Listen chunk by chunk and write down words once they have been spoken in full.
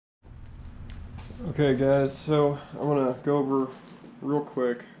Okay guys, so I'm going to go over real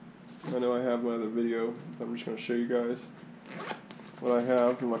quick. I know I have my other video, but I'm just going to show you guys what I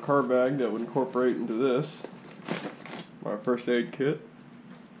have in my car bag that would incorporate into this. My first aid kit.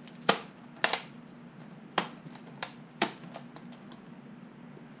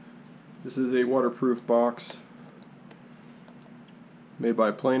 This is a waterproof box made by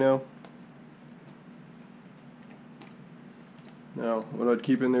Plano. Now, what I'd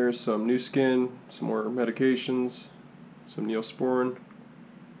keep in there is some new skin, some more medications, some Neosporin,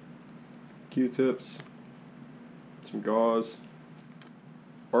 Q-tips, some gauze,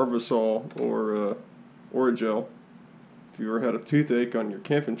 Arbisol or Oragel. If you ever had a toothache on your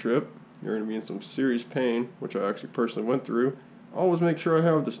camping trip, you're going to be in some serious pain, which I actually personally went through. Always make sure I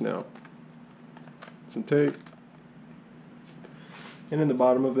have this now. Some tape. And in the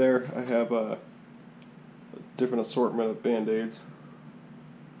bottom of there, I have a different assortment of band-aids.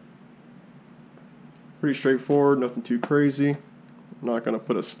 Pretty straightforward, nothing too crazy. I'm not going to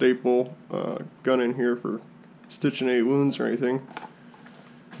put a staple gun in here for stitching any wounds or anything.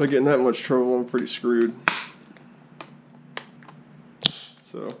 If I get in that much trouble, I'm pretty screwed.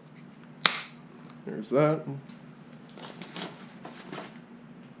 So, there's that.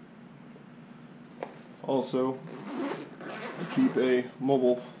 Also, I keep a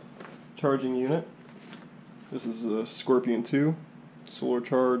mobile charging unit. This is a Scorpion 2, solar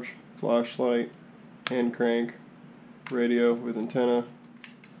charge, flashlight, hand crank, radio with antenna.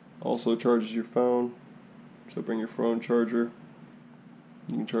 Also charges your phone, so bring your phone charger.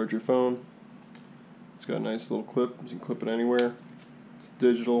 You can charge your phone. It's got a nice little clip, you can clip it anywhere. It's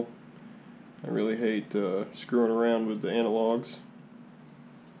digital. I really hate screwing around with the analogs.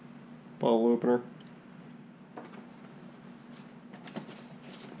 Bottle opener.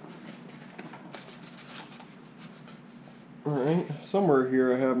 Alright, somewhere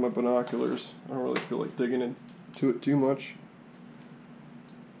here I have my binoculars. I don't really feel like digging into it too much.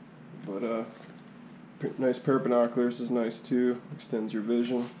 But nice pair of binoculars is nice too, extends your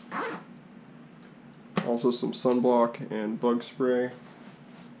vision. Also some sunblock and bug spray.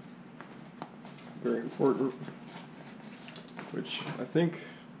 Very important. Which I think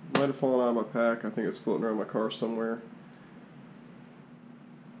might have fallen out of my pack. I think it's floating around my car somewhere.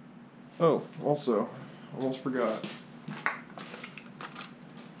 Oh, also, almost forgot.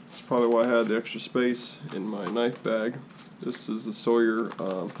 Probably why I had the extra space in my knife bag. This is the Sawyer,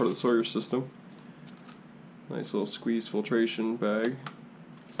 part of the Sawyer system. Nice little squeeze filtration bag.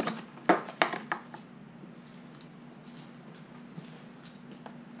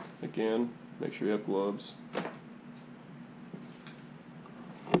 Again, make sure you have gloves.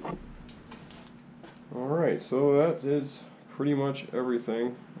 Alright, so that is pretty much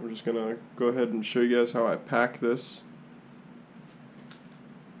everything. I'm just going to go ahead and show you guys how I pack this.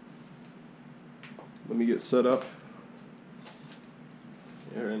 Let me get set up,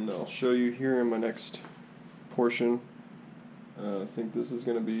 and I'll show you here in my next portion. I think this is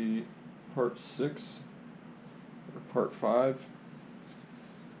going to be part 6 or part 5,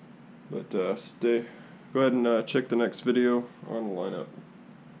 but go ahead and check the next video on the lineup.